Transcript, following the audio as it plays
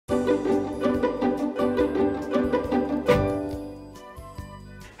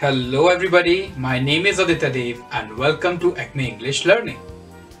Hello everybody, my name is Aditya and welcome to Acme English Learning.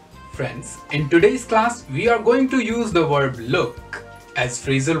 Friends, in today's class we are going to use the verb look as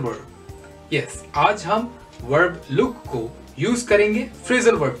phrasal verb. Yes, आज हम verb look को use करेंगे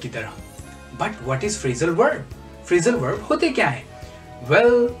phrasal verb की तरह. But what is phrasal verb? Phrasal verb होते क्या हैं?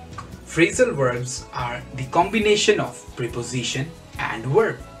 Well, phrasal verbs are the combination of preposition and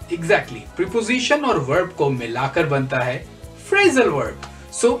verb. Exactly, preposition और verb को मिलाकर बनता है phrasal verb.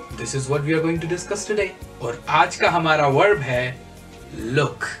 So this is what we are going to discuss today. और आज का हमारा verb है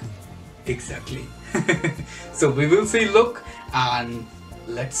look. Exactly. So we will see look and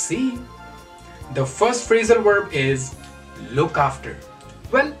let's see. The first phrasal verb is look after.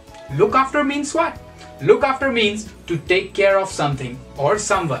 Well, look after means what? Look after means to take care of something or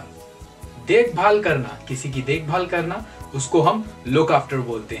someone. देखभाल करना, किसी की देखभाल करना, उसको हम look after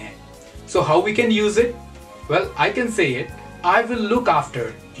बोलते हैं. So how we can use it? Well, I can say it. I will look after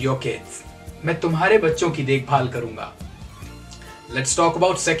your kids. मैं तुम्हारे बच्चों की देखभाल करूंगा. Let's talk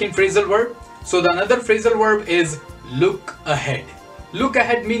about second phrasal verb. So the another phrasal verb is look ahead. Look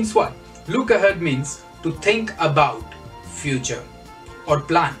ahead means what? Look ahead means to think about future or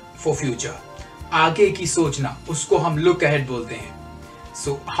plan for future. आगे की सोचना, उसको हम look ahead बोलते हैं.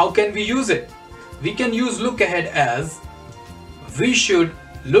 So how can we use it? We can use look ahead as we should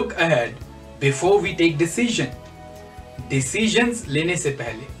look ahead before we take decision. Decisions लेने से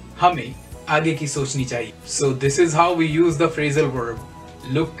पहले हमें आगे की सोचनी चाहिए. So this is how we use the phrasal verb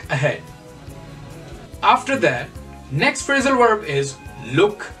look ahead. After that, next phrasal verb is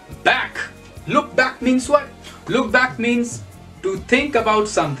look back. Look back means what? Look back means to think about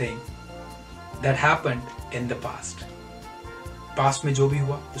something that happened in the past. Past में जो भी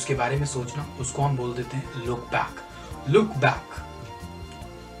हुआ उसके बारे में सोचना, उसको हम बोल देते हैं look back. Look back.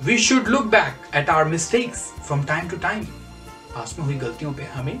 We should look back at our mistakes from time to time. Past में हुई गलतियों पे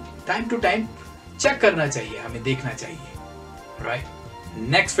हमें time to time चेक करना चाहिए, हमें देखना चाहिए. Right?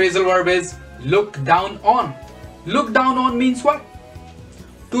 Next phrasal verb is look down on. Look down on means what?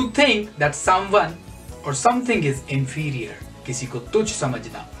 To think that someone or something is inferior. किसी को तुच्छ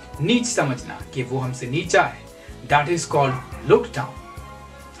समझना, नीच समझना कि वो हमसे नीचा है. That is called look down.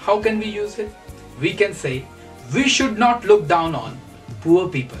 How can we use it? We can say we should not look down on poor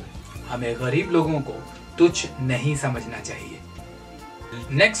people. हमें गरीब लोगों को तुच्छ नहीं समझना चाहिए.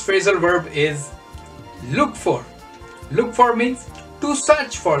 Next phrasal verb is look for. Look for means to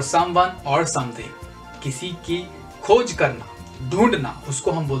search for someone or something. किसी की खोज करना, ढूंढना,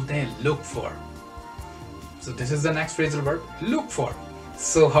 उसको हम बोलते हैं look for. So this is the next phrasal verb, look for.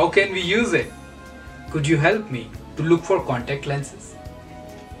 So how can we use it? Could you help me to look for contact lenses?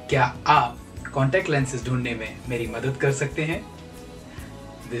 क्या आप contact lenses ढूंढने में मेरी मदद कर सकते हैं?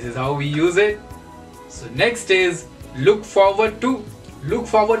 This is how we use it. So next is look forward to. Look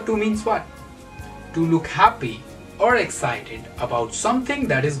forward to means what? To look happy or excited about something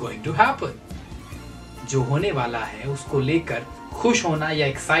that is going to happen. जो होने वाला है उसको लेकर खुश होना या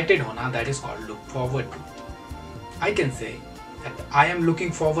excited होना, that is called look forward to. I can say that I am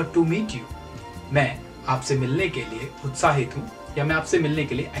looking forward to meet you. मैं आपसे मिलने के लिए उत्साहित हूँ या मैं आपसे मिलने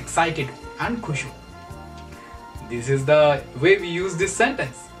के लिए excited हूँ and खुश हूँ. This is the way we use this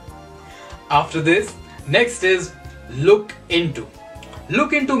sentence. After this, next is look into.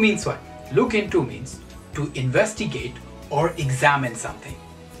 Look into means what? Look into means to investigate or examine something.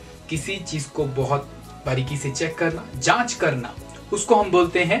 किसी चीज को बहुत बारीकी से चेक करना, जांच करना, उसको हम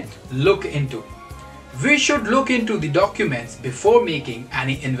बोलते हैं look into. We should look into the documents before making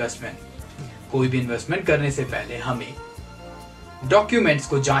any investment. कोई भी इन्वेस्टमेंट करने से पहले हमें डॉक्यूमेंट्स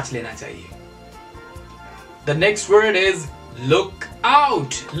को जांच लेना चाहिए. The next word is look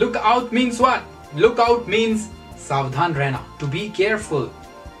out. Look out means what? Look out means सावधान रहना, to be careful.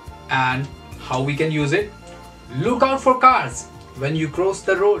 And how we can use it? Look out for cars when you cross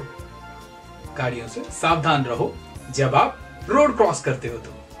the road. गाड़ियों से सावधान रहो जब आप road cross करते हो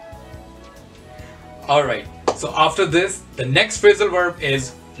तो. Alright, so after this, the next phrasal verb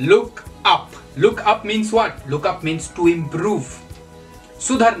is look up. Look up means what? Look up means to improve.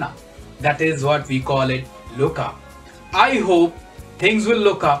 सुधरना. That is what we call it, look up. I hope things will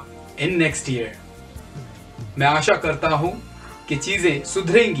look up in next year. मैं आशा करता हूं कि चीजें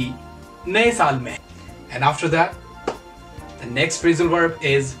सुधरेंगी नए साल में. And after that, the next phrasal verb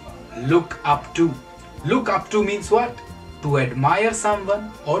is look up to. Look up to means what? To admire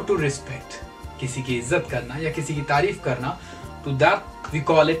someone or to respect. किसी की इज्जत करना या किसी की तारीफ करना. To that we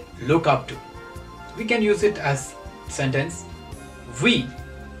call it look up to. We can use it as sentence. We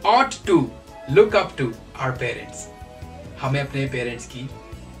ought to look up to our parents. हमें अपने पेरेंट्स की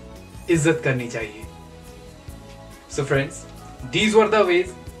इज्जत करनी चाहिए. So friends, these were the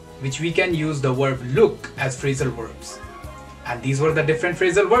ways which we can use the verb look as phrasal verbs. And these were the different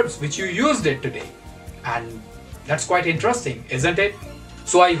phrasal verbs which you used it today. And that's quite interesting, isn't it?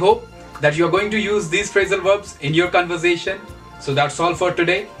 So I hope that you're going to use these phrasal verbs in your conversation. So that's all for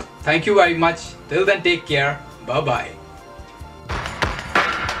today. Thank you very much. Till then, take care. Bye-bye.